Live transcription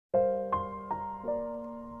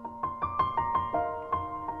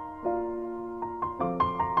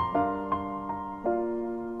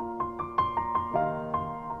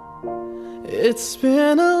It's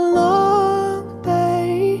been a long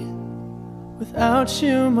day without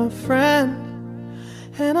you, my friend,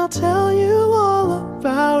 and I'll tell you all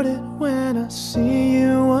about it when I see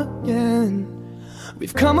you again.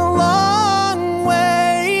 We've come a long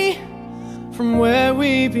way from where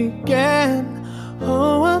we began.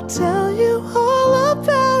 Oh, I'll tell you all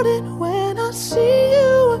about it when I see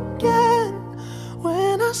you again.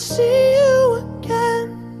 When I see you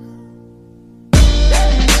again.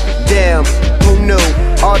 Damn, who knew?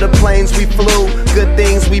 All the planes we flew, good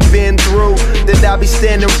things we've been through, that I'll be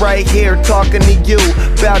standing right here talking to you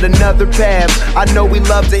about another path. I know we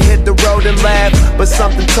love to hit the road and laugh, but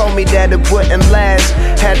something told me that it wouldn't last.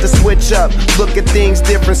 Had to switch up, look at things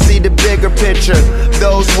different, see the bigger picture.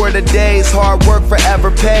 Those were the days, hard work forever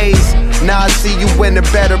pays. Now I see you in a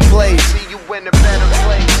better place.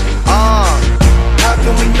 How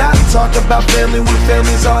can we not talk about family when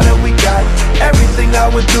family's all that we got? Everything I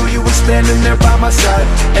would do, you were standing there by my side,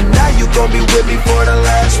 and now you gon' be with me for the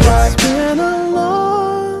last ride. It's been a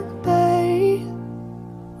long day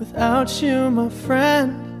without you, my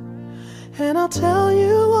friend, and I'll tell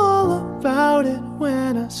you all about it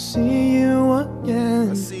when I see you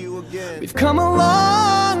again. We've come a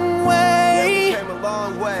long way,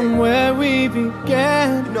 from where we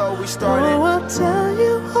began. You know we started. Oh, I'll tell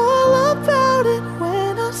you all about it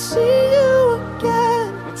when I see you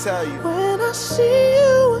again. Let me tell you. When I see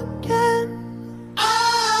you again.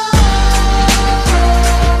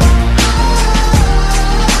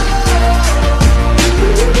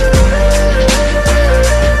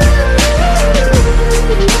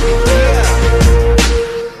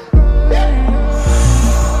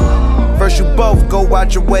 First you both go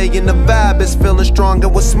out your way and the vibe is feeling strong.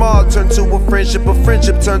 And what's small turn to a friendship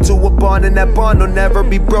turn to a bond, and that bond will never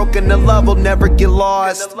be broken. The love will never get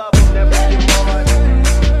lost.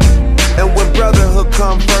 And when brotherhood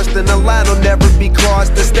come first, then the line will never be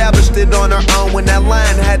crossed. Established it on our own when that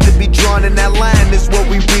line had to be drawn, and that line is what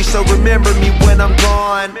we reach. So remember me when I'm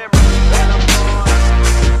gone.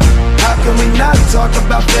 How can we not talk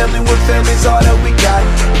about family when family's all that we got?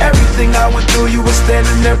 Everything I went through, you were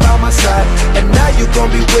standing there by my side, and now you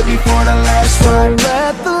gon' be with me for the last ride.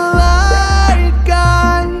 Let the light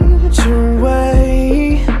guide your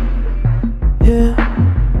way. Yeah.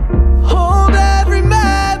 Hold every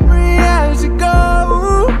memory as you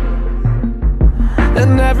go,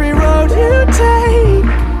 and every road you take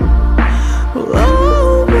will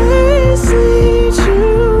always lead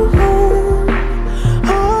you home.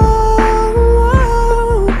 Oh,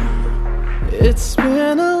 it's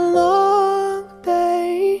been a long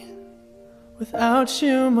day without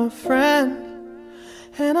you, my friend,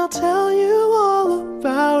 and I'll tell you all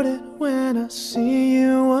about it when I see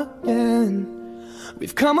you again.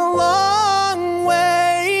 We've come a long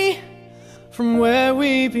way from where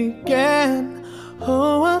we began.